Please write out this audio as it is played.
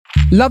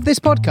Love this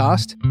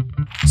podcast?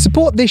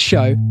 Support this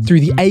show through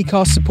the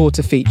Acast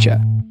supporter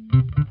feature.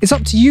 It's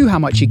up to you how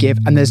much you give,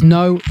 and there's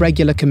no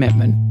regular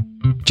commitment.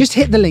 Just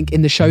hit the link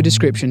in the show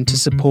description to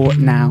support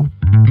now.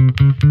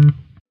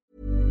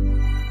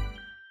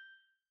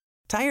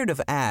 Tired of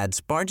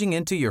ads barging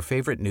into your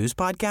favorite news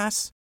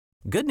podcasts?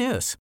 Good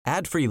news.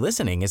 Ad-free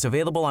listening is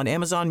available on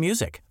Amazon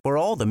Music for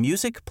all the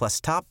music plus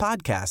top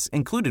podcasts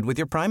included with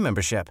your Prime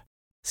membership.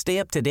 Stay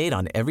up to date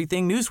on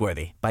everything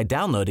newsworthy by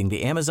downloading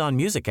the Amazon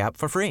Music app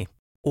for free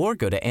or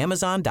go to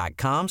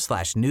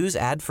amazon.com/news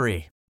ad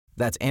free.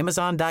 That's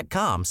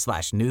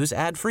amazon.com/news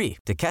ad free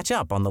to catch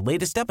up on the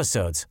latest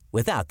episodes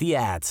without the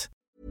ads.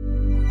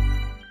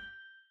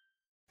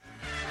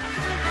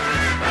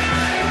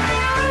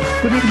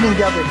 Good evening,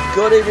 Gavin.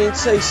 Good evening,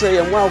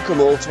 TC, and welcome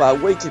all to our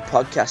weekly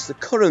podcast, The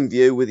Curran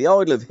View, with the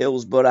Idol of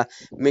Hillsborough,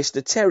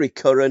 Mr. Terry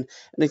Curran.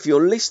 And if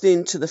you're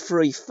listening to the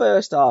free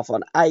first half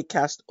on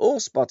Acast or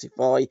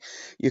Spotify,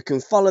 you can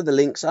follow the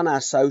links on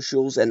our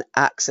socials and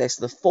access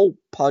the full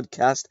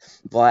podcast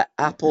via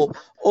Apple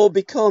or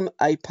become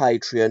a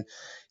Patreon.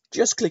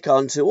 Just click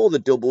on to all the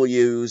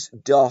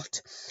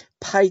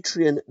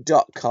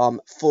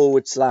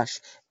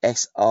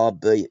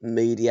w's.patreon.com/SRB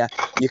Media.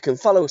 You can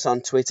follow us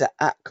on Twitter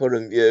at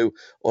Curran View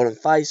or on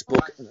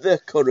Facebook, The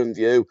Curran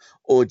View,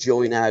 or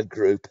join our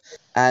group.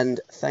 And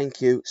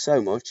thank you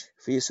so much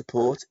for your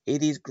support.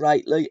 It is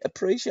greatly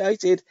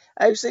appreciated.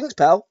 How's things,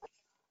 pal?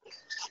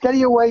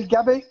 Steady away,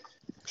 Gabby.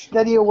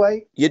 Steady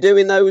away. You're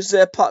doing those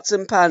pots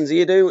and pans.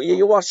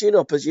 You're washing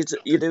up as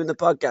you're doing the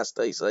podcast,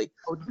 DC.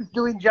 I'm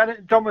doing Janet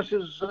and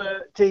Thomas's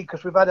tea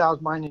because we've had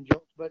ours, mine and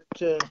John's, but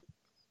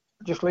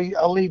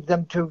I'll leave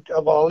them to.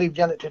 Well, I'll leave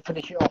Janet to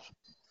finish it off.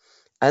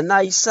 And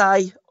they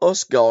say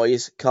us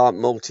guys can't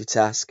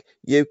multitask.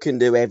 You can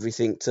do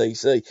everything,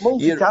 TC.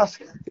 Multitask.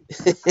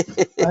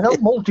 I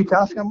don't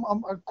multitask.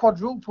 I'm a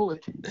quadruple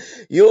it.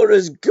 You're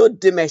as good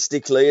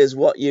domestically as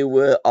what you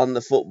were on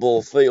the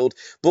football field.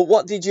 But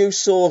what did you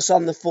source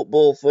on the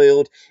football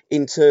field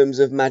in terms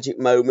of magic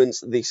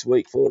moments this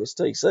week for us,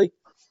 TC?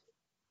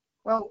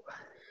 Well,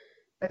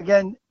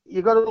 again,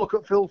 you've got to look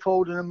at Phil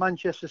Foden and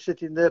Manchester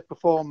City and their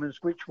performance,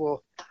 which were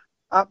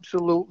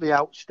absolutely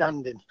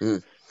outstanding.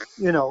 You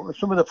know,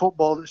 some of the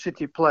football that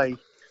City play,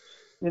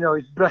 you know,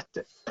 is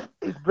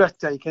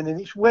breathtaking,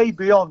 and it's way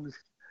beyond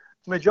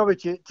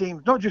majority of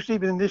teams, not just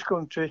even in this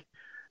country,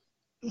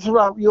 it's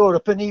throughout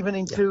Europe and even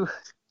into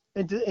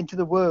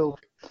the world.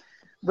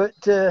 But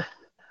the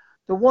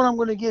one I'm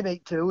going to give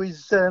it to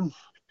is I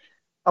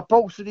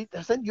posted it.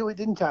 I sent you it,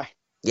 didn't I?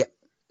 Yep.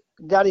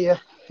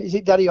 Is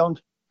it Darion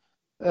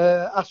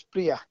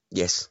Aspria?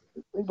 Yes.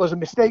 It was a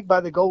mistake by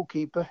the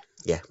goalkeeper.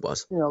 Yeah, it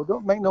was. You know,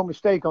 don't make no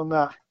mistake on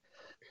that.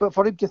 But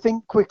for him to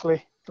think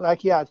quickly,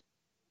 like he had,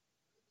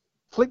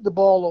 flick the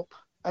ball up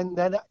and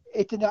then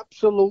hit an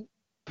absolute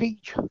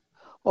peach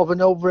of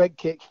an overhead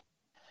kick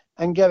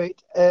and get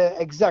it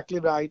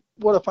exactly right.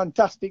 What a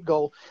fantastic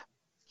goal.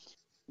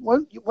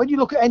 When you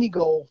look at any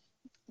goal,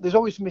 there's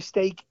always a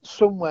mistake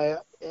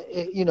somewhere,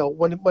 you know,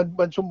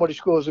 when somebody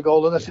scores a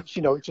goal, unless it's,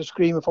 you know, it's a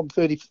screamer from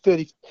 30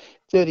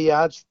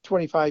 yards,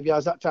 25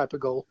 yards, that type of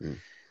goal.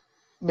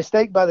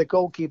 Mistake by the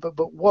goalkeeper,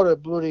 but what a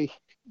bloody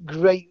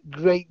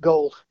great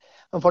goal.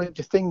 And for him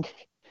to think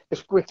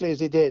as quickly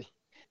as he did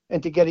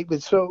and to get it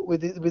with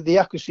the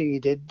accuracy he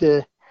did,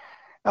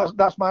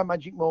 that's my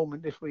magic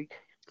moment this week.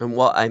 And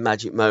what a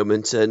magic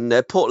moment. And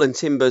Portland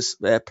Timbers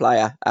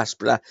player,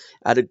 Aspera,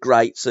 had a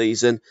great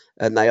season,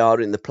 and they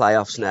are in the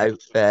playoffs now,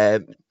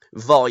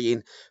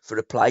 vying for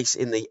a place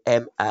in the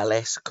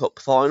MLS Cup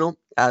final,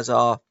 as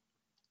are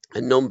a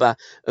number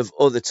of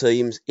other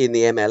teams in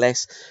the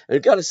MLS. And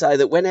I've got to say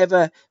that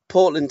whenever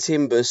Portland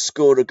Timbers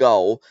score a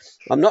goal,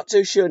 I'm not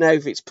too sure now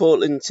if it's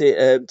Portland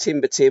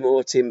Timber Tim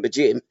or Timber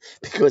Jim,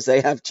 because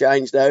they have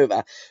changed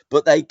over,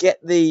 but they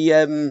get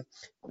the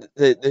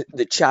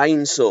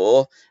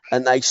chainsaw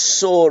and they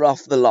saw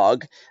off the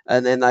log,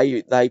 and then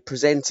they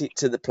present it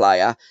to the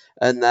player,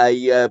 and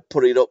they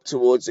put it up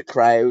towards the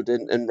crowd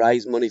and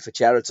raise money for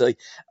charity.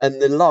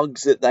 And the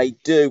logs that they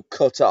do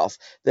cut off,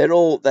 they're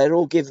all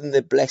given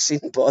the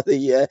blessing by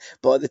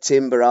the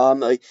timber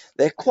army.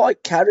 They're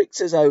quite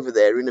characters over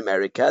there in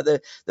America.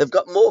 They've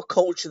got more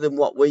culture than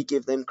what we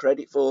give them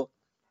credit for.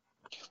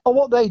 And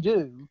what they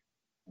do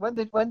when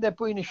they're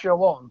putting a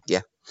show on,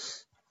 yeah.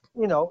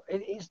 You know,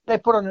 they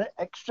put on an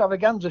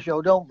extravaganza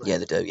show, don't they? Yeah,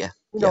 they do, yeah.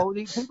 You know,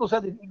 people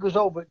said it goes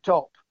over the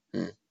top,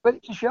 but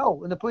it's a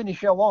show, and they're putting a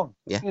show on.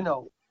 Yeah. You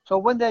know, so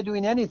when they're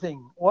doing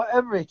anything,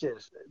 whatever it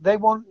is, they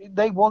want it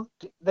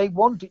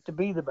to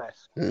be the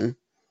best. You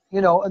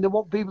know, and they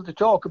want people to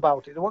talk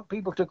about it. They want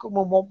people to come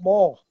and want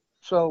more.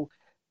 So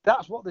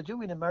that's what they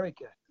do in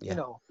America. Yeah. You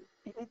know,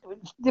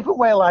 it's a different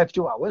way of life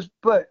to ours,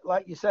 but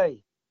like you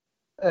say,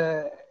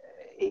 they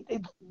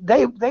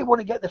want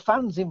to get the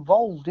fans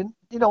involved in.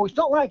 You know, it's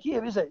not like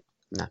here, is it?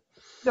 No.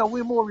 No,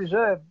 we're more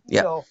reserved.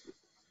 Yeah. You know,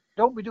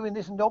 don't be doing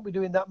this and don't be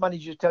doing that.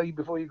 Managers tell you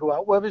before you go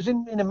out. Whereas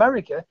in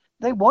America,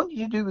 they want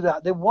you to do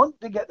that. They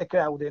want to get the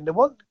crowd in. They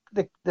want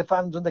the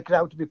fans and the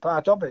crowd to be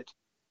part of it.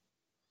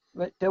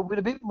 But we're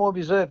a bit more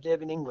reserved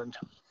here in England.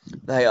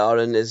 They are,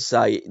 and as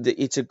I say,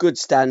 it's a good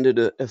standard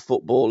of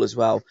football as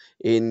well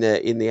in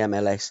the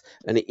MLS,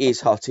 and it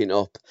is hotting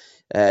up.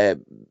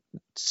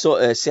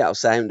 Seattle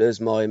Sounders,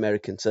 my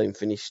American team,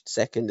 finished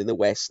second in the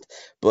West,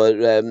 but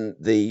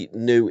the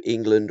New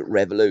England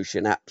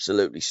Revolution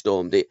absolutely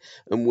stormed it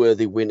and were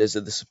the winners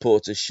of the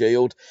Supporters'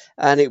 Shield.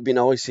 And it would be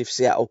nice if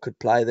Seattle could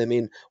play them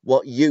in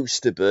what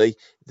used to be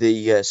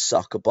the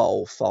Soccer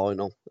Bowl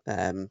final.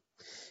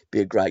 Be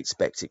a great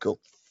spectacle.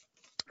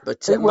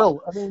 But It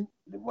will. I mean,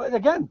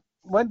 again,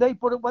 when they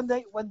put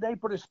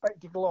a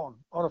spectacle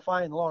on a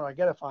final or I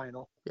get a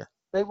final, yeah,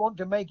 they want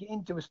to make it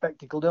into a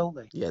spectacle, don't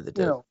they? yeah, they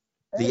do. You know,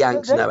 The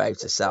Yanks know how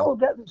to sell.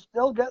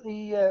 They'll get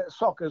the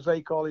soccer, as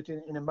they call it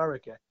in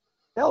America.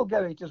 They'll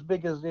get it as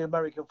big as the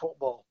American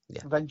football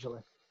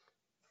eventually.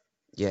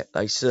 Yeah,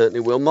 they certainly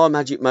will. My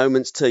magic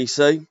moments,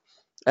 TC.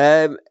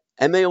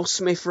 Emile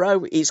Smith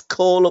Rowe, his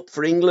call up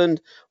for England.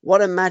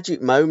 What a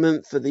magic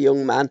moment for the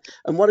young man.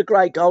 And what a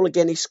great goal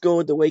again he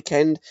scored the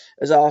weekend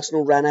as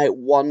Arsenal ran out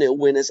 1-0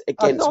 winners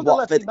against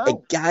Watford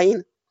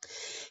again.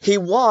 He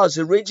was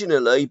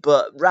originally,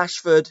 but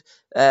Rashford,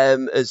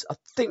 as I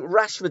think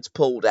Rashford's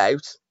pulled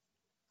out.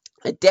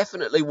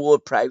 Definitely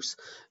Ward-Prowse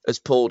has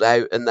pulled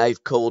out and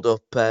they've called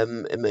up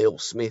Emile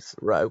Smith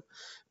Rowe.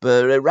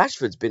 But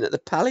Rashford's been at the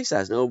Palace,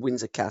 hasn't he?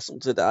 Windsor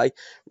Castle today,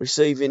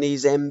 receiving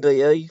his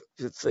MBE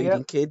for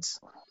feeding kids.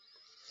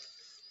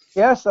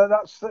 Yes,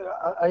 that's.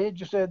 I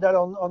just heard that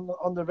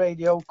on the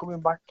radio coming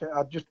back.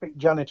 I just picked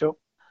Janet up,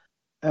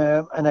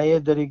 and I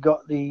heard that he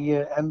got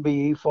the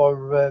MBE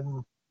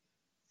for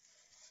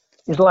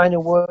his line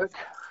of work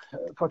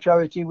for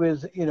charity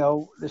with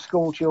the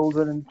school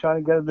children and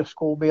trying to get them the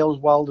school meals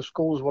while the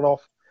schools were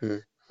off.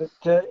 But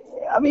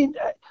I mean,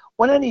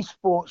 when any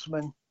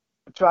sportsman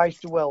tries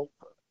to help,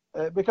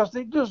 because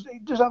it does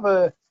have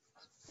I'm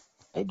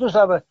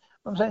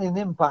saying an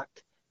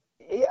impact.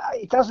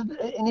 It has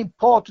an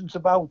importance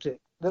about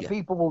it that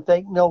people will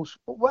take notes.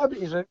 But whatever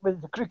it is,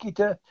 with the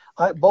cricketer,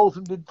 like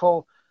Bolton did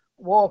for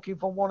walking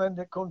from one end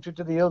of the country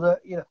to the other,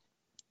 it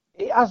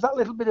has that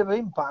little bit of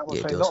impact. Well,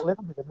 say not a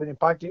little bit of an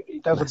impact.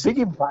 It has a big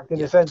impact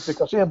in a sense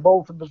because Ian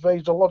Bolton has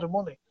raised a lot of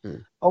money.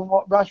 And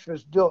what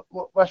Rashford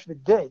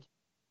did,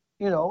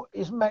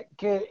 is make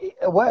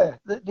aware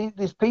that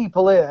these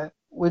people here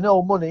with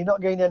no money, not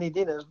getting any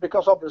dinners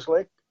because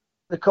obviously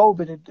the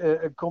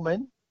COVID had come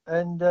in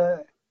and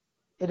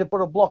it had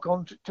put a block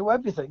on to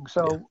everything.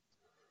 So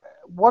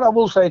what I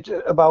will say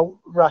about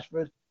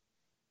Rashford,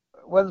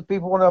 whether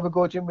people want to have a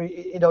go at him,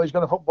 he's going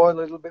to football a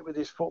little bit with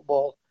his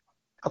football.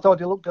 I thought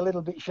he looked a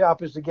little bit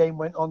sharp as the game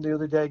went on the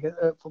other day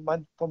for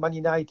Man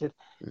United.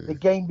 The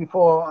game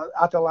before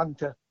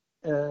Atalanta,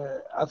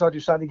 I thought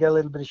he started to get a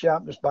little bit of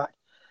sharpness back.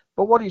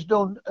 But what he's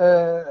done,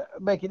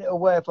 making it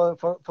aware for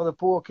the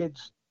poor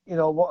kids,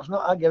 what's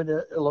not giving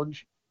a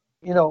lunch,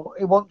 he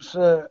wants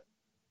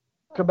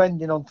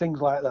commending on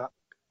things like that.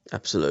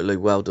 Absolutely.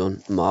 Well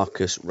done,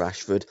 Marcus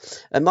Rashford.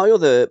 And my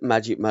other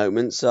magic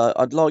moments,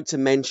 I'd like to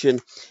mention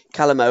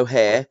Callum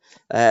O'Hare,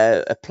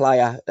 a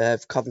player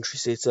of Coventry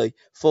City,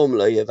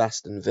 formerly of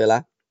Aston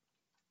Villa.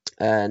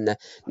 And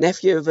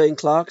nephew of Ian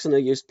Clarkson, who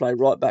used to play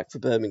right back for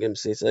Birmingham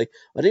City.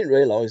 I didn't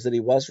realise that he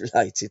was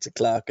related to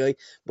Clarkie,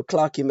 but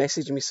Clarkie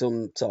messaged me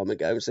some time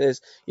ago and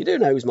says, "You do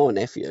know he's my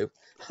nephew."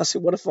 I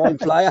said, "What a fine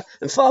player,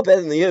 and far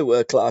better than you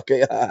were,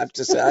 Clarkie, I have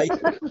to say."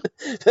 But,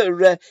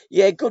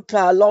 good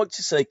player. I like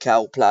to see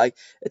Cal play.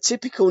 A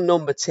typical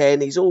number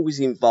 10. He's always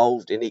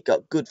involved in it.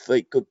 Got good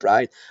feet, good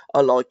brain.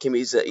 I like him.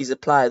 He's a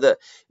player that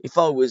if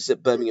I was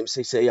at Birmingham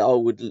City, I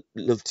would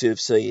love to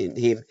have seen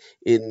him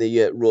in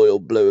the royal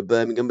blue of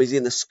Birmingham. He's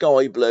in the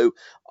sky blue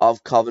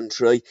of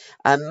Coventry.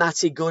 And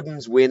Matty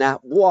Gooden's winner,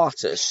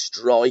 what a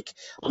strike.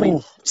 I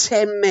mean,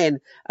 10 men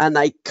and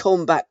they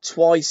come back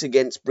twice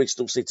against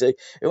Bristol City,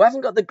 who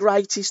haven't got the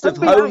greatest of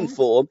home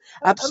form.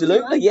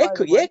 Absolutely,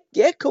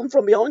 come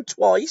from behind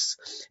twice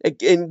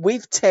again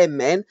with 10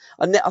 men.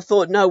 And I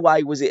thought, no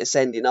way was it a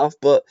sending off,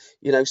 but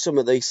some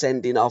of these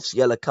sending offs,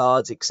 yellow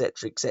cards,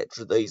 etc.,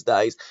 these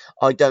days,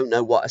 I don't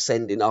know what a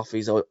sending off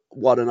is or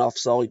what an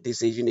offside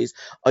decision is.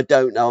 I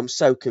don't know. I'm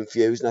so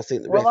confused, and I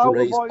think the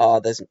referees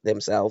are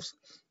themselves.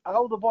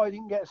 How the boy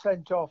didn't get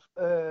sent off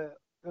the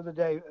other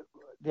day,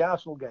 the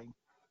Arsenal game.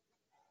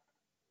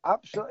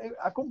 Absolutely,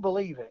 I couldn't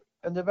believe it,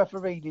 and the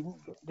referee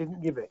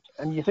didn't give it.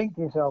 And you think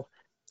to yourself,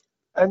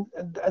 and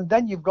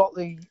then you've got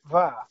the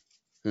VAR,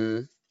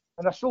 and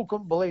I still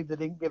couldn't believe they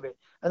didn't give it.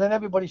 And then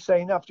everybody's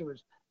saying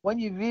afterwards, when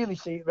you really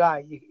see it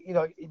right,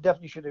 it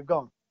definitely should have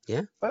gone.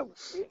 Yeah. But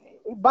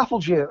it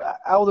baffles you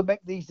how they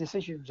make these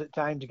decisions at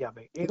times,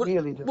 Gabby. It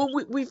really does.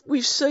 Well,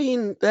 we've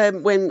seen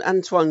when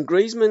Antoine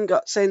Griezmann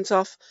got sent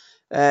off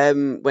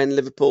when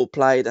Liverpool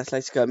played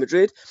Atletico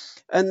Madrid,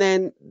 and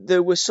then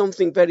there was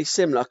something very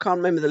similar. I can't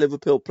remember the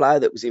Liverpool player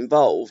that was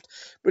involved,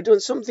 but doing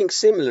something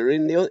similar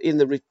in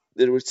the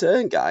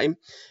return game.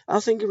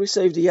 I think he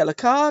received a yellow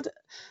card.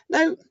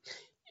 Now,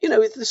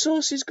 if the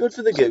sauce is good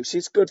for the goose,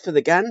 it's good for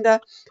the gander.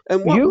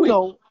 And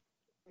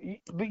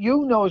but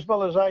you know as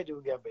well as I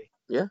do, Gabby.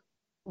 Yeah.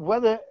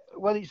 Whether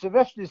it's the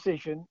ref's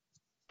decision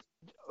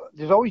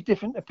there's always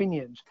different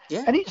opinions.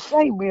 Yeah. And it's the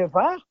same with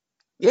VAR.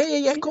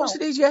 Yeah. Of course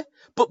it is. Yeah.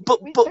 But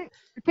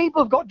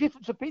People have got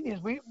different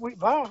opinions with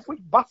VAR, which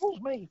baffles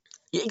me.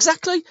 yeah,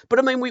 exactly. But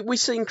I mean, we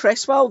seen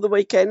Cresswell the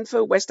weekend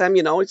for West Ham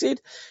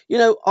United. You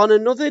know, on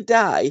another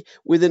day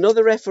with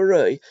another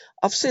referee,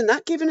 I've seen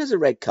that given as a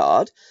red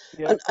card,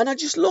 Yeah. and I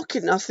just look at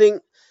it and I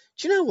think,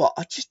 do you know what?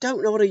 I just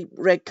don't know what a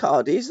red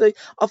card is.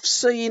 I've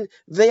seen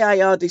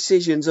VAR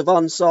decisions of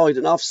onside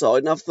and offside,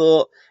 and I've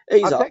thought I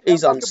take that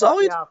he's back about the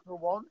onside. Arsenal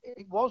one.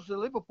 It was the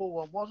Liverpool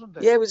one, wasn't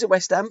it? Yeah, it was a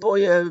West Ham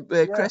boy,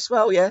 Yeah.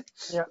 Cresswell. Yeah,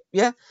 Yeah.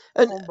 yeah,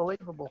 and.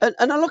 Unbelievable. And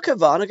I look at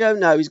VAR and I go,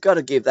 no, he's got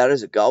to give that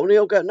as a goal. And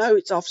he'll go, no,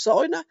 it's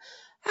offside. Now,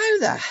 how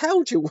the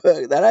hell do you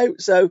work that out?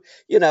 So,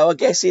 you know, I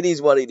guess it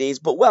is what it is.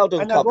 But well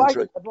done, And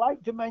Coventry. I'd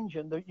like to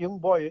mention the young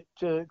boy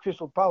at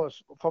Crystal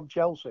Palace from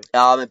Chelsea.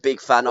 Oh, I'm a big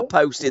fan. I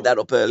posted that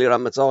up earlier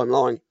on my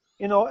timeline.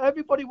 You know,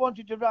 everybody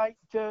wanted to write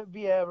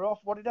Vieira off.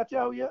 What did I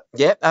tell you?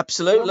 Yep,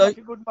 absolutely. Like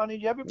a good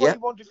manager. Everybody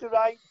wanted to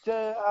write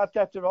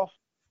Arteta off.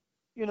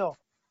 You know,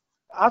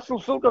 Arsenal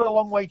still got a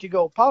long way to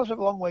go. Palace have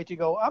a long way to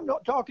go. I'm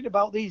not talking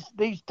about these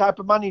type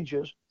of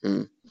managers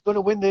going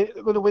to win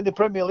the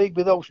Premier League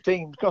with those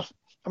teams, because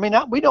I mean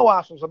we know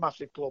Arsenal's a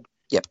massive club.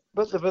 Yep.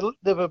 But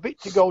they've a bit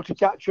to go to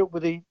catch up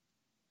with the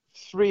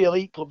 3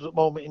 elite clubs at the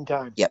moment in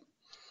time. Yep.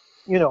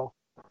 You know,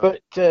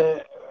 but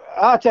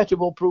Arteta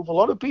will prove a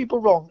lot of people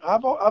wrong.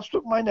 I've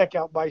stuck my neck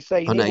out by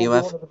saying he will be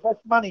one of the best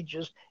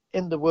managers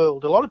in the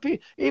world. A lot of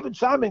people, even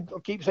Simon,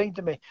 keep saying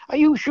to me, "Are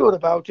you sure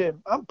about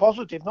him?" I'm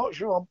positive. Not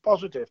sure. I'm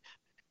positive.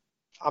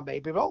 I may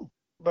be wrong,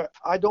 but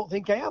I don't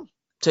think I am.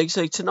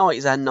 So tonight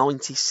is our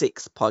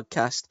 96th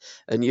podcast,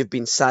 and you've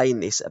been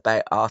saying this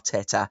about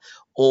Arteta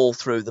all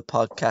through the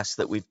podcast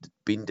that we've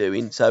been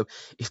doing. So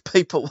if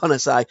people want to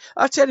say,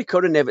 Arteta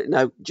could have never,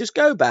 no, just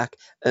go back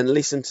and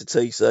listen to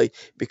TC,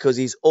 because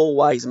he's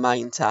always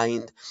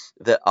maintained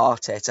that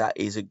Arteta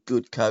is a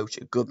good coach,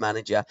 a good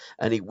manager,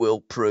 and he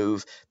will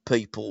prove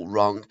people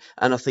wrong.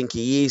 And I think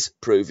he is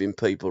proving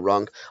people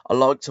wrong. I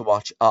like to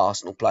watch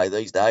Arsenal play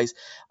these days.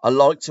 I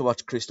like to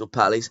watch Crystal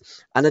Palace.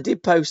 And I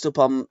did post up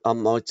on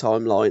my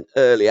timeline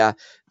earlier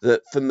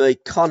that for me,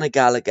 Conor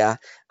Gallagher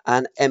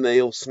and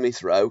Emile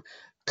Smith-Rowe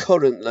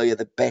currently are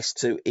the best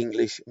 2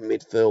 English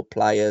midfield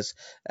players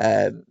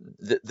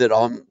that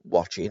I'm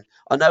watching.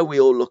 I know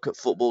we all look at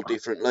football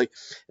differently.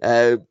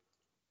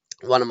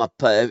 One of my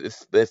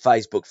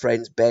Facebook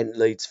friends, Ben,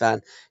 Leeds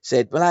fan,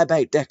 said, well, how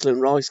about Declan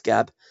Rice,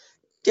 Gab?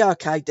 Yeah,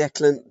 okay,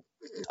 Declan.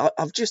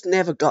 I've just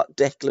never got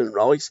Declan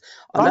Rice.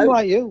 I'm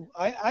like you.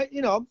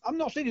 I'm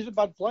not saying he's a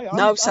bad player.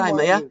 Same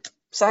here.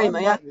 Same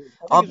here. I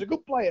think he's a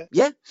good player.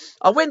 Yeah.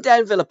 I went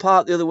down Villa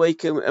Park the other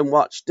week and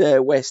watched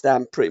West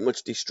Ham pretty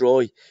much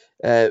destroy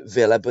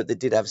Villa, but they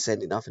did have a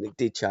sending off and it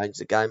did change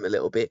the game a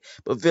little bit.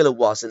 But Villa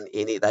wasn't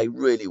in it. They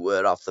really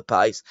were off the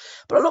pace.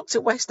 But I looked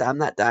at West Ham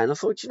that day and I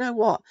thought, you know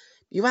what?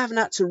 You haven't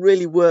had to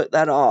really work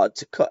that hard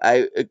to cut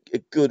out a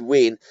good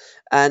win.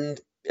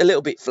 And a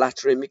little bit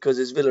flattering, because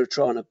as Villa are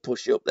trying to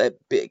push up, they're a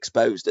bit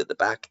exposed at the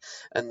back,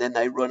 and then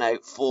they run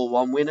out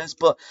 4-1 winners.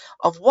 But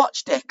I've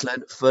watched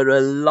Declan for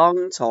a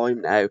long time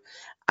now,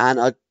 and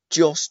I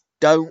just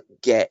don't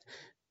get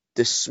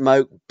the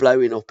smoke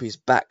blowing up his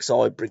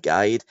backside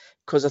brigade,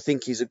 because I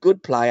think he's a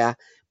good player,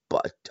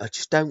 but I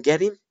just don't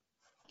get him.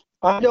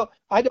 I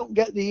don't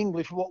get the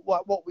English,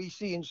 what we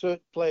see in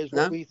certain players,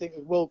 what we think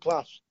is world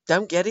class.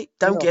 Don't get it.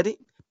 Get it.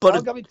 But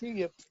I'll guarantee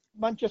you,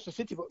 Manchester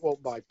City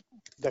won't buy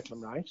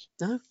Declan Rice.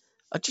 No,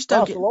 I just don't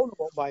Barcelona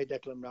won't buy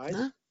Declan Rice.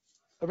 No.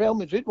 Real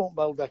Madrid won't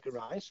buy Declan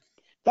Rice.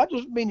 That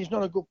doesn't mean he's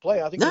not a good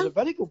player. I think he's a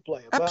very good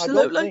player.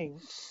 Absolutely. But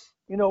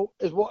I don't think,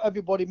 is what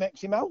everybody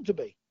makes him out to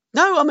be.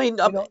 No, I mean,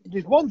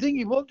 there's one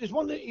thing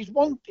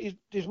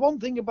there's one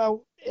thing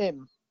about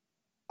him.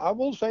 I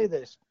will say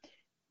this: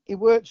 he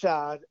works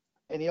hard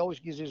and he always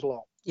gives his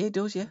lot. Yeah, he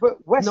does. Yeah.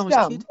 But West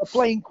Ham are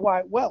playing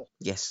quite well.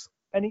 Yes.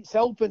 And it's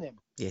helping him.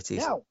 Yeah, it is.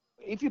 Now,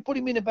 if you put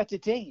him in a better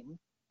team,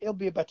 he'll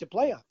be a better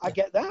player. I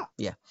get that.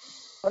 Yeah.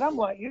 But I'm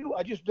like you.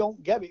 I just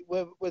don't get it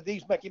where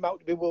these make him out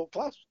to be world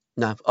class.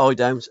 No, I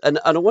don't. And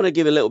I want to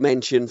give a little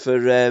mention for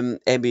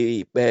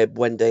Emi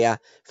Buendia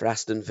for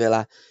Aston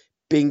Villa.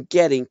 Been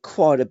getting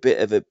quite a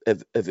bit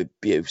of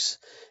abuse.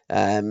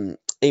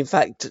 In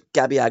fact,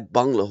 Gabby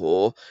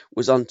Agbanglahor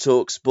was on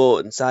Talk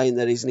Sport and saying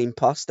that he's an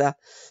imposter.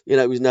 He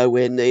was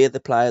nowhere near the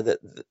player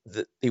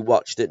that he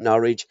watched at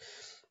Norwich.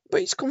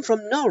 But it's come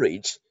from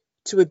Norwich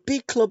to a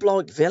big club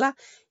like Villa.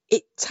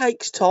 It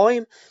takes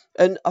time.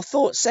 And I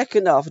thought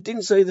second half, I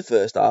didn't see the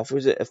first half, it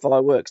was a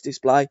fireworks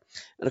display.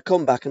 And I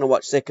come back and I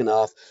watched second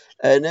half,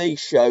 and he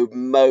showed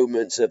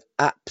moments of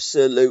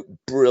absolute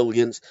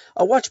brilliance.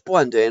 I watched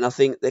Buendia and I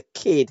think the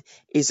kid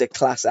is a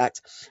class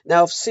act.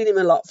 Now, I've seen him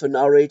a lot for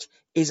Norwich.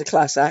 He's a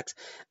class act.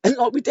 And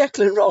like with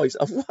Declan Rice,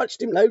 I've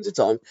watched him loads of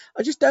times.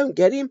 I just don't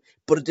get him,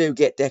 but I do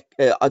get get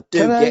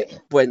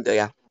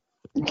Buendia.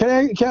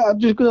 I'm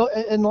just going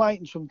to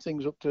enlighten some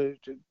things up to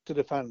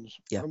the fans.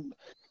 Yeah.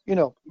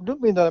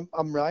 Don't mean that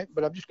I'm right,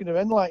 but I'm just going to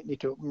enlighten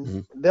it up,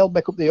 and they'll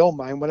make up their own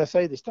mind when I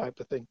say this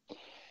type of thing.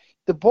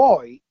 The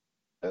boy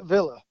at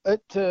Villa,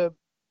 at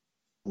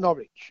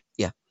Norwich,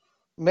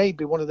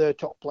 maybe one of their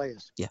top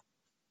players. Yeah.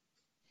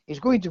 He's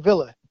going to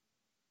Villa,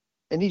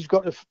 and he's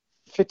got to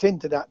fit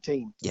into that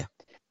team. Yeah.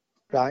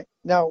 Right.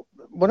 Now,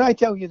 when I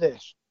tell you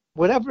this,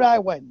 wherever I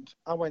went,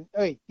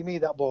 hey, give me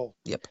that ball.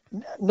 Yep.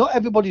 Not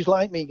everybody's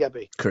like me,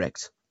 Gabby.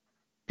 Correct.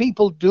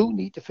 People do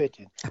need to fit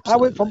in. Absolutely. I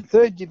went from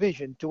third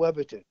division to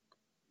Everton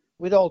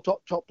with all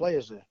top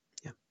players there.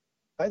 Yeah.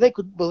 Right? They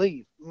couldn't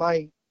believe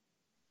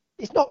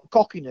it's not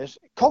cockiness,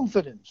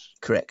 confidence.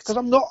 Correct. Because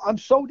I'm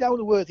so down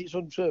to earth, it's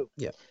untrue.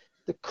 Yeah.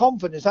 The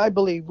confidence, I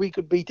believe we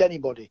could beat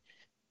anybody.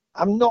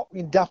 I'm not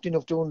daft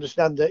enough to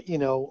understand that,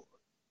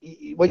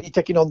 when you're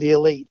taking on the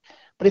elite.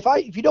 But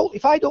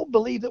if I don't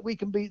believe that we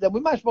can beat them,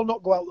 we might as well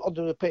not go out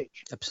onto the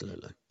pitch.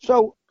 Absolutely.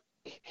 So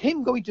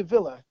him going to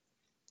Villa,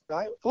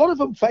 right? A lot of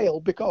them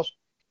fail because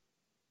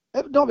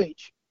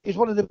Norwich is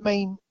one of the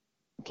main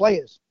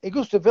players. He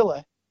goes to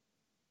Villa,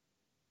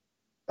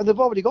 and they've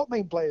already got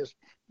main players.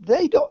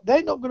 They're not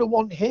going to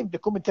want him to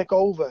come and take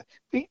over.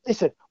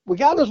 Listen,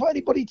 regardless of what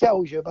anybody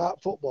tells you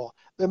about football,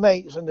 the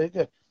mates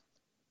and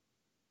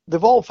they're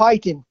all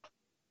fighting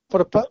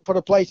for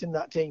a place in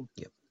that team.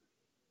 Yep.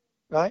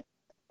 Right?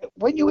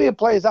 When you hear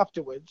players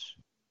afterwards,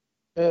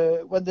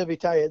 when they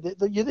retire,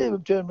 you hear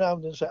them turn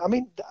around and say,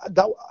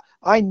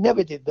 I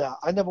never did that.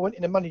 I never went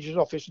in a manager's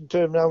office and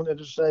turned around and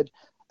just said,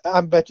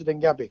 I'm better than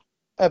Gabby.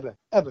 Ever.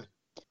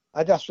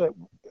 I just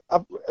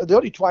the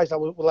only twice I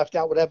was left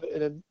out with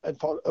Everton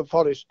and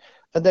Forest,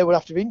 and they were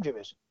after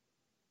injuries.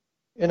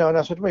 And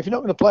I said, well, if you're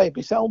not going to play,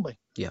 sell me.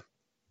 Yeah.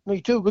 No,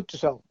 you're too good to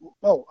sell.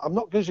 Well, I'm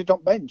not going to sit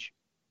on bench.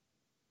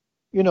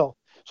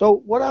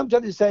 So what I'm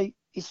trying to say,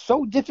 it's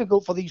so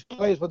difficult for these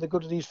players when they go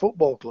to these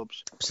football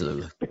clubs.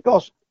 Absolutely.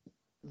 Because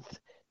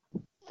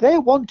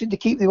they're wanting to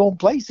keep their own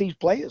place, these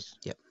players.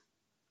 Yep.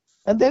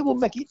 And they will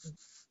make it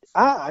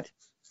hard,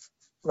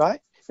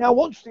 right? Now,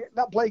 once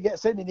that player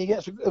gets in and he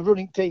gets a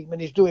running team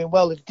and he's doing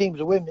well and the teams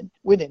are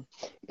winning,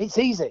 it's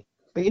easy.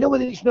 But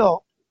when it's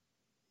not,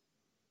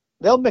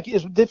 they'll make it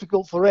as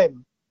difficult for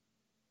him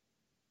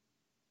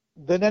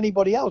than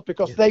anybody else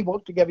because they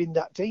want to get in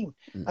that team.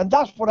 And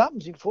that's what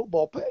happens in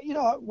football. But,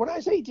 what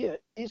I say to you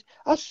is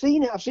I've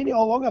seen it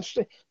all along.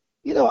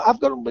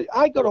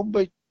 I got on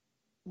with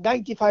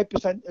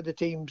 95% of the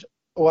teams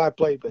who I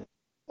played with.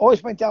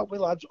 Always went out with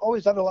lads,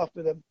 always had a laugh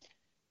with them,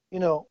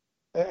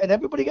 and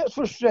everybody gets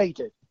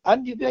frustrated.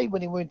 Andy Day,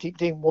 when he went to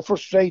team, were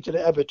frustrated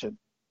at Everton.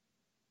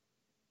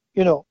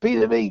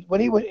 Peter Reid,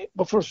 when he went,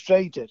 were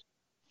frustrated.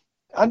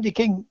 Andy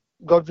King,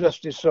 God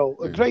rest his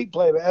soul, a great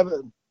player at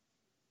Everton,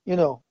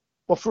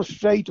 were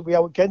frustrated with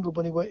Howard Kendall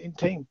when he went in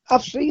team.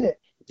 I've seen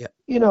it. Yeah.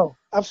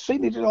 I've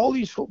seen it in all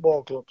these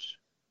football clubs.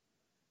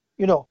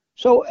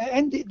 So at the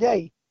end of the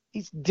day,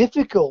 it's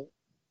difficult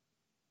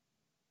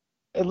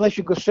unless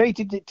you go straight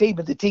into the team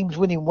and the team's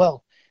winning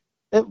well,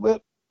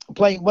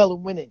 playing well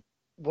and winning.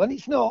 When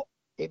it's not,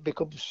 it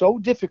becomes so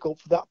difficult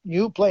for that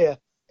new player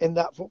in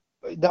that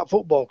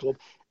football club,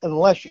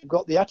 unless you've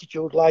got the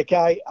attitude like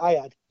I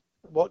had.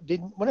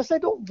 When I say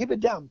don't give a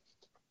damn,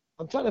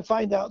 I'm trying to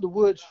find out the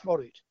words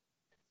for it.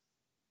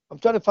 I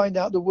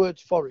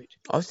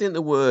think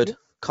the word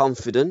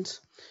confident.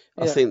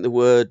 Yeah. I think the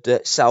word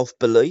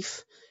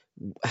self-belief.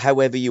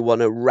 However you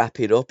want to wrap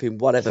it up in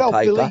whatever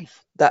self-belief. Paper.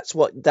 That's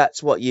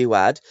what you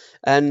had,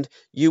 and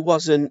you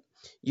wasn't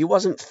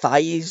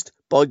phased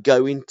by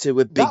going to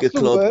a bigger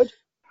club.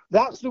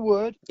 That's the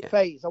word. Yeah.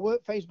 Phased. I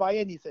weren't phased by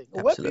anything.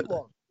 Absolutely.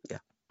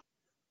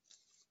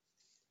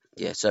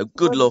 Yeah. So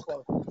good luck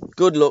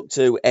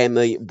to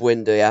Emi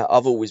Buendia.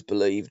 I've always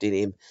believed in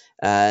him,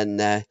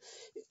 and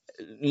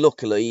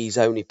luckily he's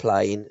only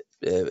playing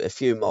a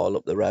few mile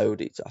up the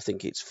road. I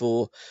think it's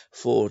four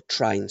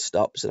train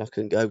stops, and I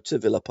can go to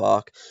Villa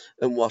Park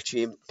and watch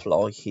him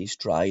ply his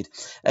trade.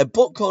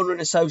 Book Corner in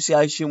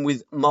association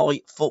with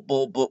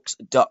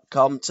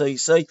myfootballbooks.com,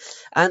 TC.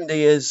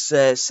 Andy has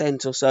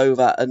sent us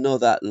over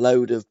another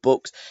load of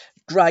books.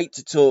 Great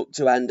to talk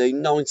to Andy.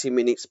 90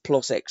 minutes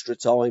plus extra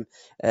time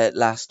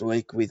last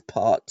week with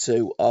part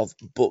 2 of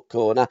Book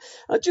Corner.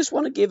 I just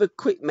want to give a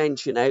quick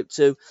mention out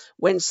to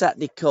When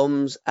Saturday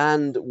Comes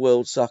and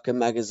World Soccer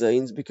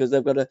magazines, because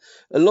they've got a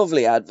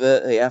lovely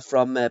advert here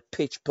from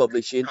Pitch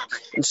Publishing,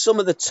 and some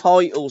of the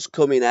titles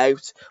coming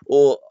out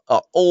or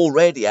are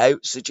already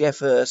out. Sir Geoff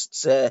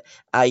Hurst's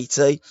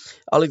 80,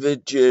 Oliver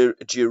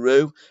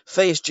Giroud,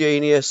 Fierce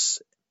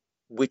Genius,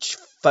 which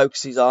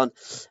focuses on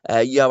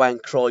Johan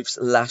Cruyff's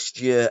last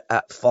year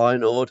at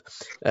Feyenoord,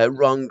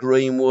 Ron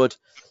Greenwood,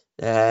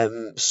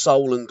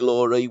 Soul and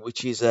Glory,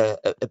 which is a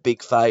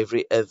big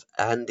favourite of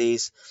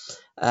Andy's,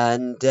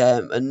 and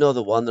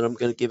another one that I'm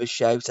going to give a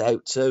shout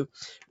out to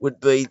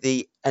would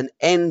be An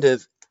End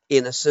of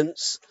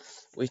Innocence,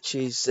 which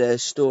is a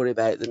story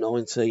about the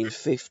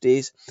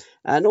 1950s,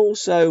 and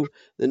also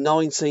the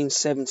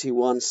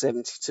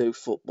 1971-72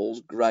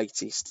 football's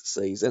greatest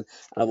season.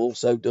 I've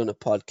also done a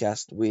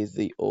podcast with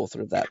the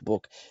author of that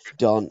book,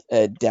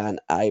 Dan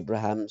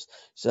Abrahams.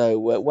 So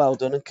well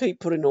done, and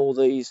keep putting all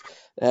these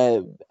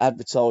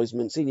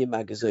advertisements in your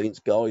magazines,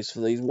 guys,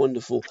 for these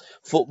wonderful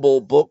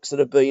football books that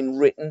have been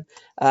written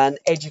and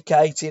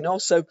educating.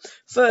 Also,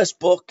 first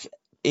book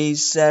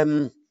is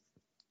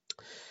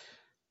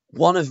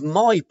One of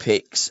my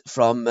picks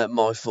from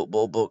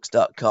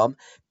myfootballbooks.com,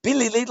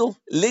 Billy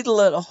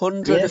Little at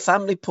 100, a Yes.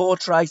 family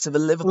portrait of a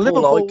Liverpool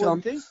Liverpool, icon.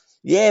 wasn't he?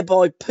 Yeah,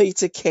 by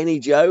Peter Kenny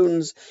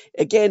Jones.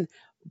 Again,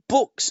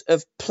 books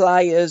of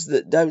players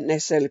that don't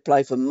necessarily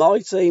play for my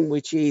team,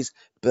 which is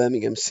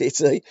Birmingham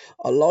City.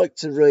 I like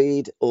to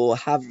read or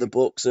have the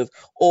books of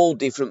all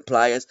different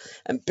players.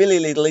 And Billy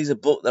Little is a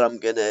book that I'm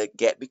going to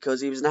get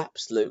because he was an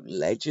absolute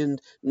legend,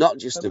 not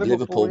just At of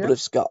Liverpool, Liverpool, but yeah.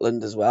 of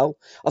Scotland as well.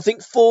 I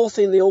think fourth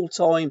in the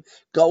all-time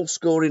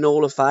goal-scoring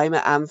Hall of Fame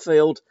at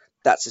Anfield.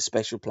 That's a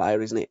special player,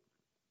 isn't it?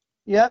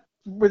 Yeah,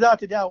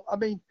 without a doubt. I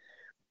mean,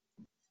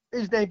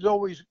 his name's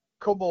always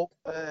come up.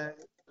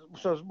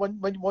 So when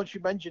once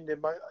you mentioned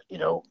him,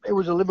 it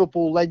was a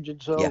Liverpool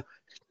legend. Yeah.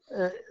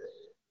 So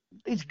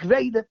it's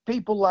great that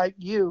people like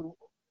you,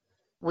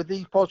 with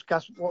these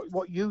podcasts,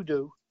 what you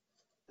do,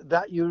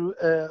 that you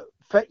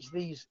fetch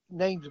these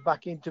names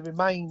back in to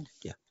remind.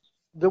 Yeah.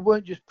 There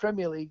weren't just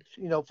Premier League.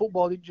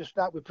 Football didn't just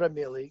start with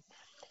Premier League,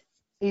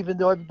 even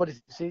though everybody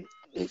thinks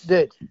it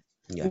did.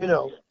 Yeah. At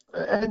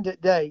the end of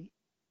the day,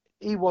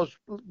 he was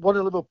one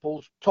of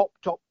Liverpool's top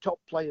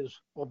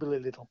players, or Billy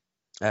Little.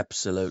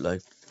 Absolutely.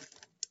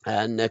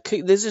 And there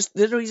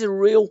is a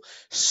real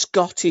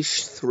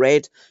Scottish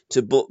thread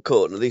to Book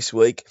Corner this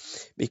week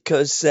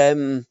because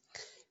the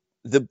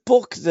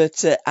book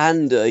that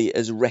Andy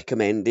has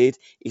recommended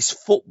is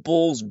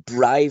Football's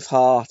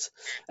Braveheart,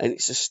 and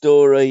it's a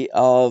story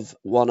of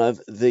one of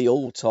the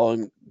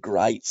all-time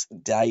greats,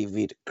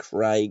 David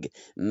Craig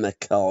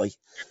Mackay,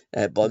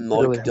 by Mike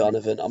Brilliant.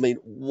 Donovan. I mean,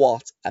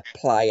 what a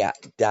player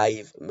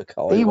Dave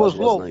Mackay He was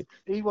wasn't loved.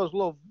 he? He was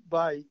loved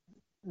by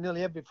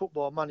nearly every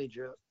football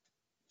manager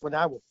when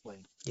I was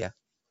playing. Yeah.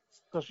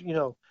 Because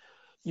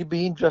you'd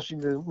be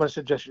interested in my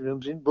dressing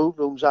rooms, in boot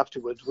rooms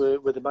afterwards, where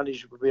the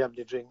manager would be having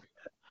a drink,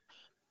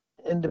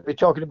 and they'd be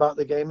talking about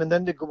the game, and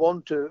then they go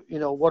on to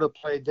what a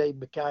player Dave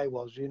Mackay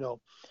was.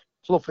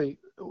 Fluffy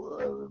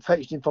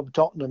fetched him from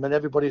Tottenham, and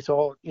everybody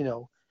thought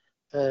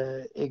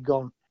he'd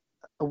gone.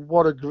 And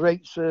what a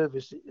great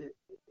service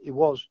it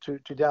was to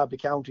Derby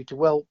County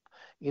to help,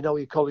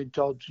 your Colin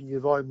Todds and your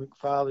Roy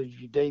McFarlane,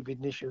 your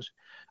David Nishers,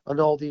 and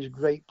all these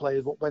great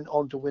players that went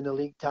on to win a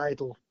league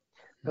title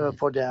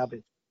for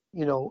Derby,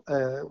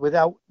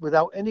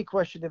 without any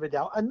question of a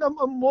doubt, and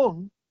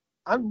won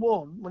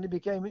when he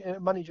became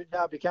manager at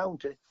Derby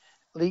County,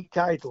 league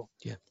title.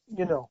 Yeah.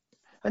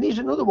 And he's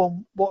another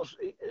one.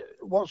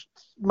 What's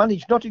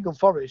managed Nottingham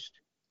Forest.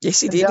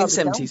 Yes, he did in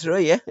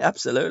 '73. Yeah,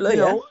 absolutely.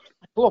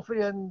 Fluffy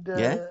and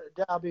Yeah.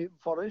 Derby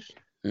Forest,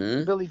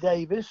 Mm. Billy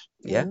Davis.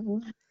 Yeah.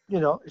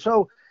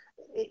 So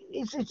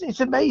it's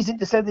amazing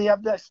to say they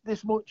have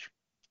this much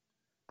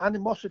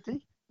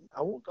animosity. I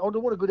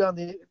don't want to go down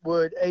the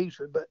word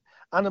hatred, but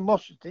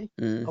animosity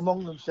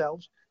among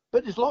themselves.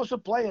 But there's lots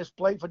of players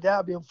played for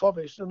Derby and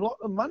Forest, and a lot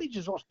of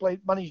managers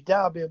managed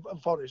Derby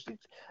and Forest.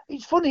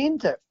 It's funny,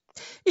 isn't it?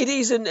 It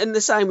is, and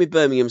the same with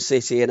Birmingham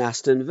City and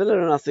Aston Villa,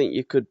 and I think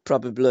you could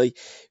probably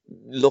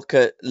look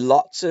at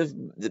lots of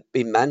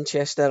in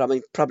Manchester. I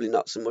mean, probably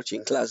not so much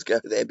in Glasgow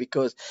there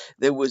because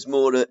there was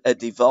more a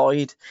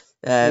divide.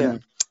 Yeah.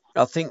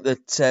 I think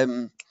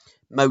that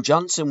Mo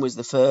Johnson was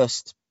the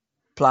first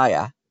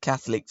player,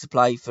 Catholic, to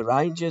play for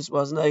Rangers,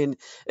 wasn't he? And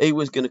he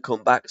was going to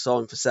come back,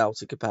 sign for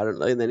Celtic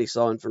apparently, and then he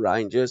signed for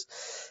Rangers.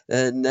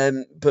 And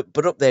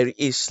but up there it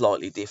is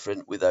slightly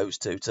different with those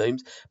two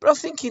teams. But I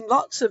think in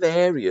lots of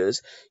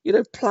areas,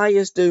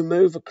 players do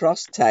move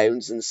across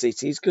towns and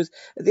cities because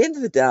at the end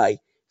of the day,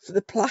 for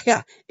the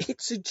player,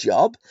 it's a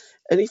job.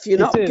 And if you're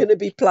not going to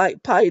be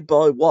paid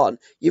by one,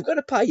 you've got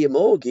to pay your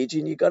mortgage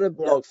and you've got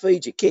to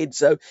feed your kids.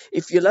 So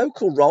if your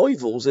local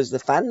rivals, as the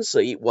fans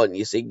see it, want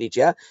your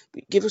signature,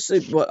 give us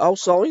I'll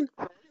sign.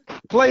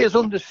 Players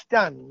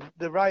understand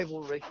the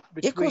rivalry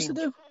between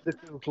the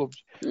two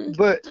clubs.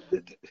 But,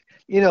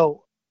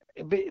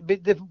 a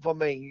bit different for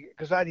me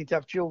because I didn't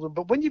have children.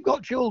 But when you've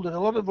got children, a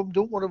lot of them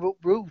don't want to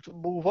uproot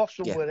and move off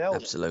somewhere else.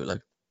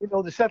 Absolutely.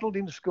 They settled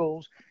in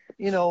schools.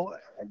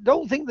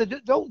 Don't think they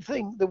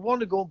want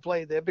to go and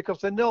play there because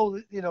they know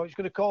that it's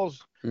going to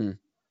cause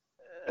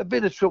a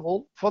bit of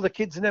trouble for the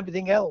kids and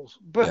everything else.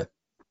 But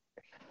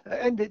at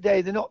the end of the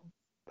day, they're not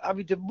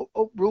having to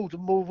uproot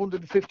and move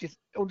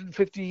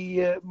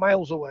 150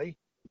 miles away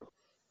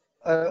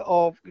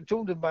or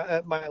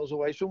 200 miles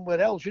away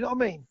somewhere else. You know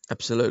what I mean?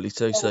 Absolutely,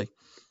 TC. So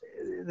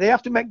they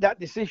have to make that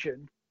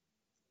decision,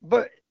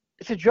 but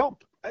it's a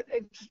job.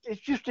 It's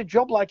just a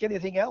job like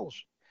anything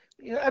else.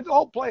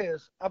 All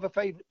players have a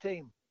favourite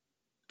team.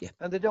 Yeah.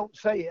 And they don't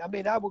say it. I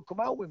mean, I would come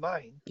out with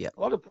mine. Yeah.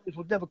 A lot of players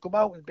would never come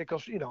out with it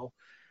because,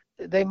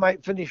 they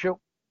might finish up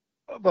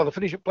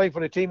playing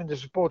for a team and they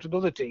support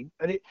another team.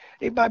 And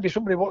it might be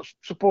somebody what's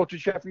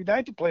supported Sheffield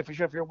United play for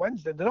Sheffield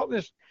Wednesday. They're not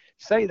going to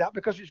say that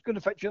because it's going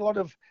to fetch a lot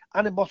of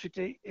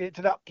animosity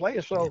to that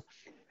player. So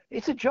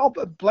it's a job,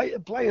 and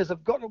players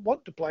have got to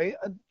want to play,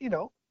 and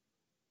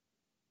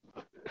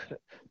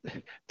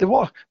they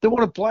want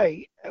to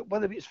play,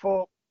 whether it's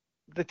for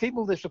the team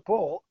who they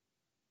support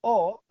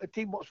or a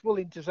team that's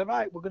willing to say,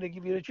 right, we're going to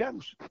give you a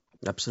chance.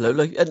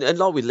 Absolutely, and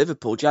like with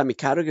Liverpool, Jamie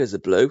Carragher's a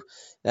blue.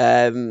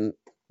 Listen,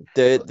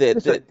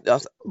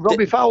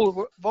 Robbie the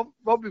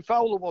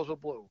Fowler was a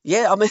blue.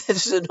 yeah, I mean,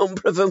 there's a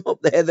number of them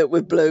up there that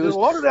were There's blues. a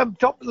lot of them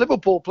top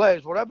Liverpool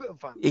players were Everton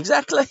fans.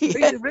 Exactly.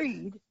 Yeah.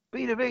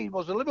 Peter Reid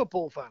was a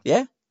Liverpool fan.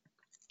 Yeah.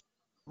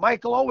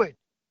 Michael Owen,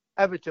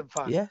 Everton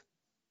fan. Yeah.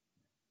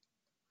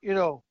 You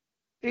know,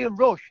 Ian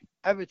Rush,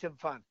 Everton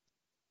fan.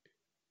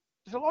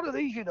 There's a lot of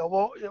these, you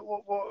know,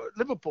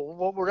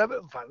 Liverpool were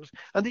Everton fans,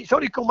 and it's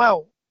only come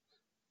out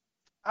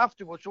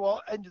afterwards to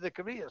our end of their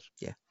careers.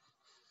 Yeah.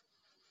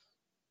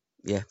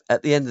 Yeah,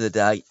 at the end of the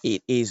day,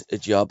 it is a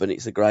job, and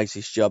it's the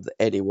greatest job that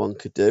anyone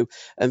could do.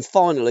 And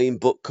finally, in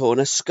Book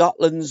Corner,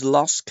 Scotland's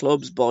Lost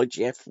Clubs by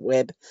Jeff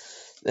Webb.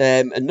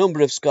 A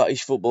number of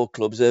Scottish football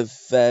clubs have,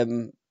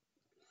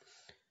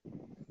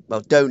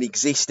 don't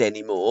exist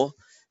anymore.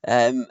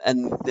 And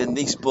then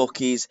this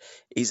book is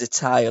a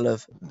tale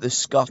of the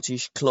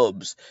Scottish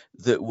clubs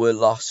that were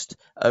lost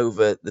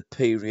over the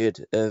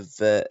period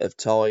of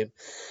time.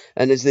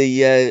 And as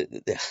I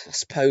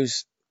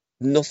suppose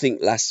nothing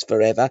lasts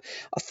forever.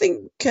 I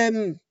think,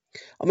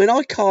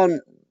 I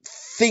can't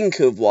think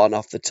of one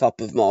off the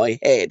top of my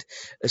head,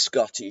 a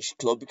Scottish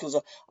club, because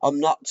I'm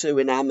not too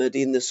enamoured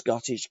in the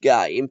Scottish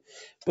game.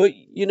 But,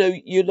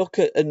 you look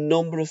at a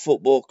number of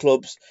football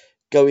clubs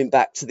going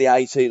back to the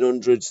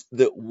 1800s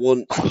that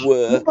once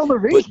were. Well,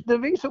 the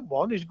recent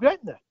one is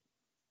Gretna.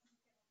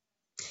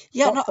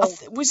 Yeah, no,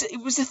 it was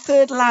the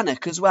third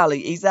Lanark as well.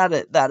 Is that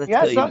a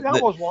yeah, team?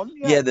 that was one.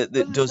 Yeah,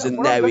 that doesn't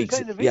what now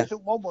exist. The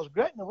recent one was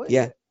Gretna,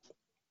 wasn't it?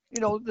 You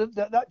know,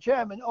 that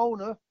chairman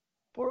owner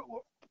put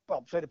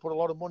a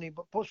lot of money,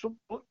 but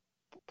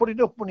put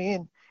enough money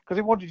in because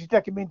he wanted to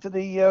take him into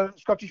the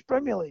Scottish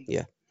Premier League.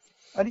 Yeah,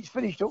 and it's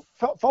finished up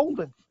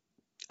folding.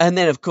 And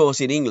then, of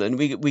course, in England,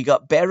 we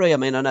got Bury. I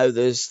mean, I know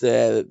there's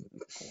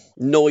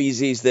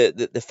noises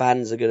that the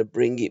fans are going to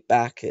bring it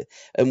back,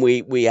 and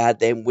we had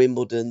then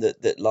Wimbledon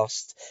that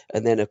lost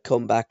and then have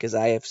come back as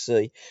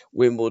AFC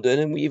Wimbledon,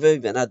 and we've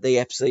even had the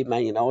FC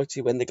Man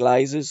United when the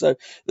Glazers. So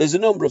there's a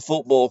number of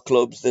football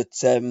clubs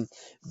that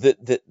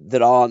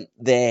aren't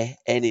there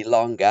any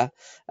longer,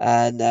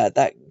 and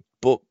that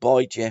book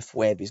by Jeff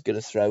Webb is going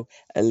to throw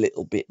a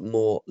little bit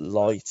more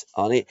light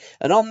on it.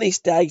 And on this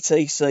day,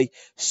 TC,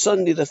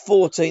 Sunday the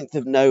 14th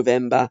of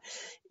November,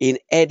 in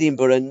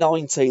Edinburgh,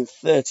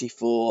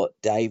 1934,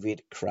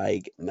 David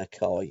Craig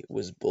Mackay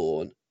was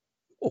born.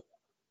 Oh.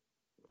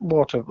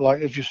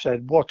 As you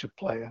said, what a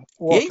player.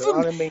 He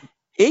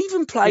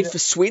even played for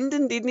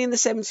Swindon, didn't he, in the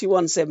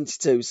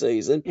 71-72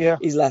 season? Yeah.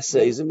 His last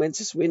season, went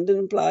to Swindon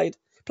and played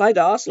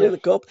Arsenal in the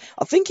Cup.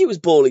 I think it was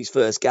Balley's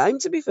first game,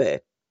 to be fair.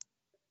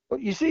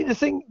 But you see, the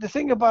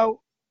thing about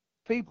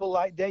people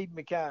like Dave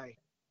Mackay,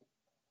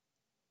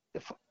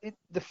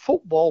 the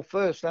football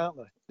first, aren't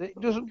they?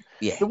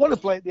 They want to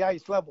play at the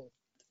highest level,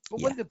 but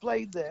when they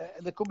played there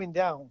and they're coming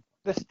down,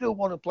 they still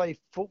want to play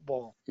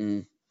football.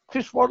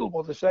 Chris Waddle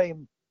was the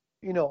same,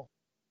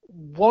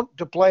 want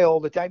to play all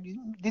the time.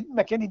 It didn't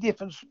make any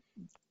difference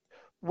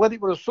whether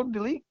it was a Sunday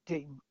League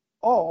team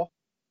or,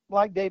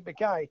 like Dave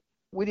Mackay,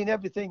 winning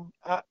everything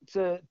at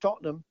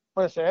Tottenham.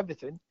 When I say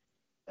everything,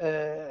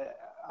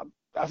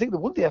 I think they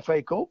won the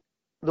FA Cup,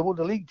 they won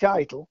the league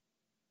title,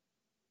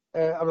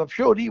 and I'm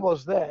sure he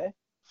was there,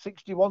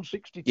 61,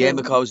 62. Yeah,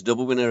 Mackay was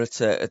double winner at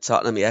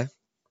Tottenham, yeah.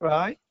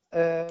 Right.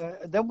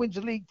 Then wins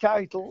the league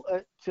title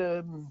at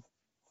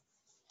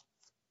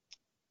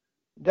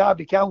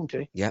Derby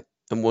County. Yeah,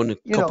 and won a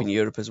cup in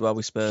Europe as well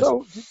with Spurs.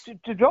 So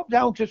to drop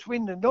down to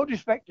Swindon, no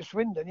disrespect to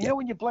Swindon, you know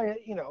when you play,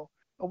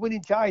 a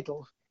winning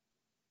title,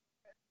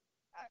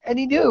 and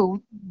he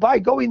knew by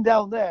going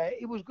down there,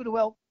 he was going to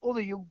help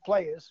other young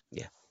players.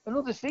 Yeah. And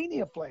other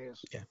senior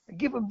players,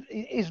 give him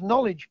his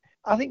knowledge.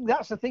 I think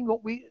that's the thing.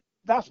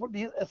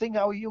 The thing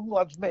our young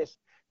lads miss.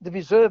 The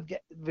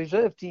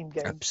reserve team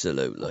games.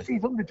 Absolutely.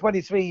 These under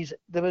 23s,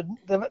 they're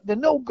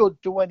no good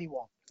to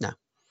anyone.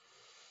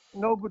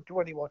 No good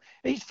to anyone.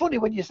 It's funny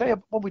when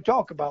we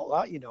talk about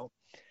that.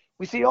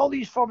 We see all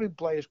these foreign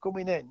players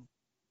coming in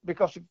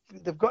because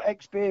they've got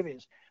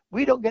experience.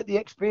 We don't get the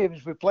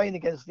experience with playing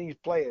against these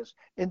players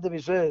in the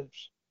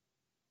reserves.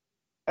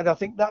 And I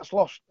think that's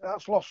lost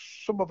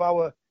some of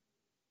our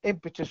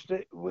impetus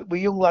that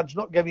we young lads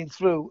not getting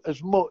through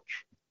as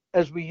much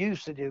as we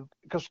used to do.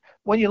 Because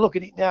when you look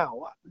at it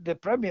now, the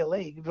Premier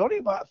League, there's only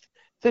about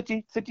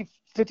 33,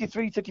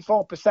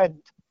 34%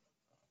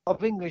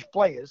 of English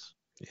players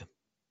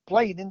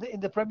playing in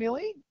the Premier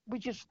League,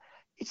 which is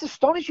it's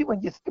astonishing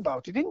when you think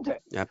about it, isn't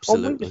it?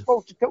 Absolutely. We're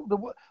supposed to take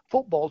the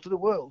football to the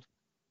world.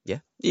 Yeah,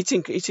 it's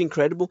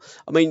incredible.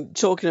 I mean,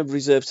 talking of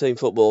reserve team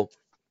football,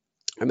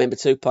 I remember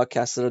 2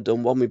 podcasts that I'd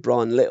done, one with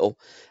Brian Little,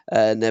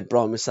 and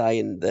Brian was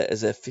saying that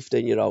as a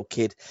 15-year-old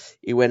kid,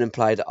 he went and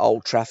played at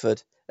Old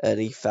Trafford and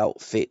he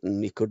felt fit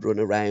and he could run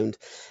around.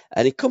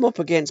 And he come up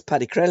against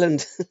Paddy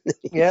Crelland.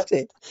 Yeah.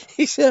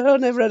 He said, I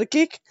never had a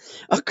kick.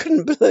 I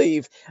couldn't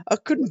believe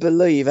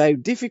how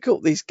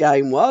difficult this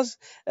game was.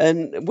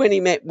 And when he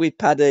met with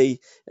Paddy,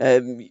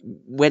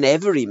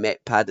 whenever he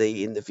met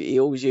Paddy he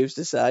always used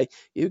to say,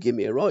 "You give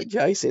me a right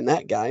chase in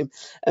that game."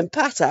 And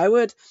Pat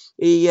Howard,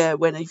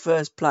 when he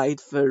first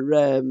played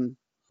for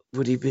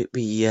would he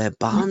be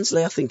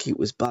Barnsley? I think it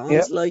was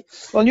Barnsley.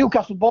 Yeah. Well,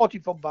 Newcastle bought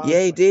him from Barnsley.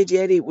 Yeah, he did.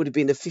 Yeah, it would have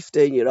been a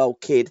 15-year-old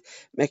kid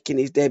making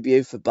his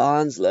debut for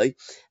Barnsley.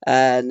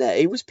 And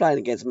he was playing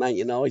against Man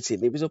United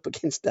and he was up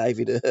against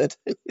David Hurd.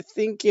 And you're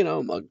thinking,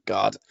 oh, my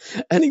God.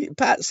 And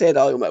Pat said,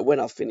 when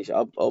I finished,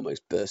 I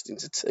almost burst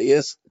into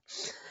tears.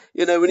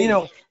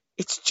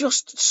 It's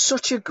just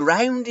such a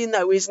grounding,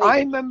 though, isn't it?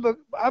 I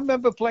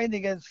remember playing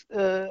against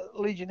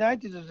Leeds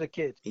United as a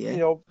kid. Yeah. You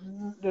know,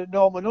 the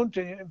Norman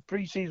Hunter in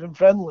pre-season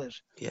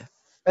friendlies. Yeah.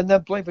 And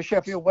then playing for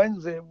Sheffield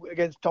Wednesday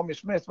against Tommy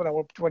Smith when I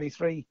was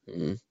 23.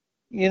 Mm.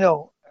 You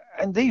know,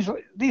 and these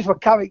were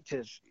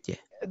characters. Yeah.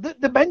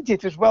 They meant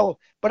it as well.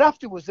 But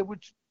afterwards, they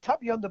would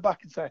tap you on the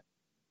back and say,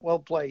 "Well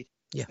played."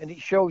 Yeah. And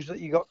it shows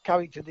that you got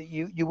character, that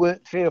you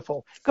weren't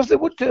fearful. Because they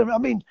would turn. I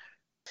mean.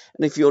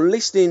 And if you're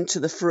listening to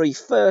the free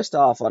first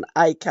half on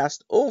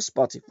Acast or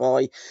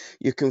Spotify,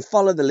 you can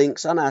follow the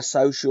links on our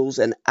socials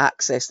and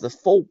access the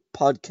full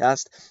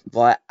podcast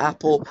via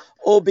Apple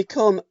or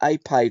become a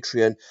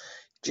Patreon.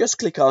 Just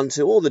click on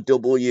to all the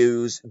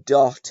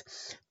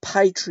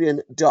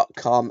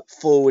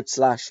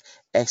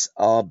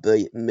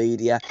www.patreon.com/SRB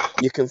Media.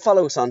 You can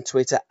follow us on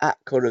Twitter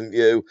 @Curran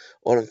View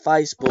or on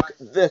Facebook,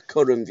 The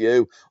Curran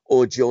View,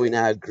 or join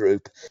our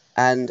group.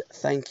 And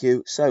thank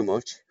you so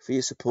much for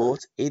your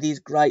support. It is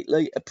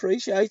greatly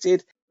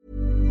appreciated.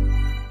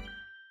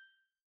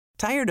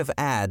 Tired of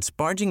ads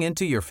barging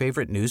into your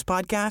favorite news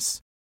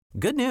podcasts?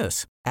 Good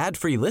news.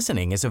 Ad-free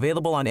listening is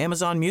available on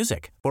Amazon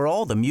Music for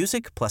all the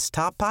music plus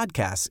top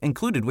podcasts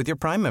included with your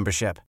Prime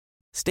membership.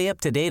 Stay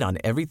up to date on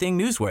everything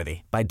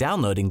newsworthy by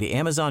downloading the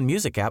Amazon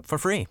Music app for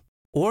free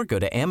or go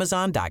to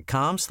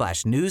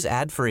amazon.com/news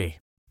ad free.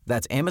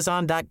 That's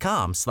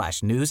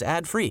amazon.com/news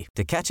ad free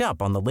to catch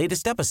up on the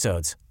latest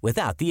episodes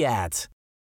without the ads.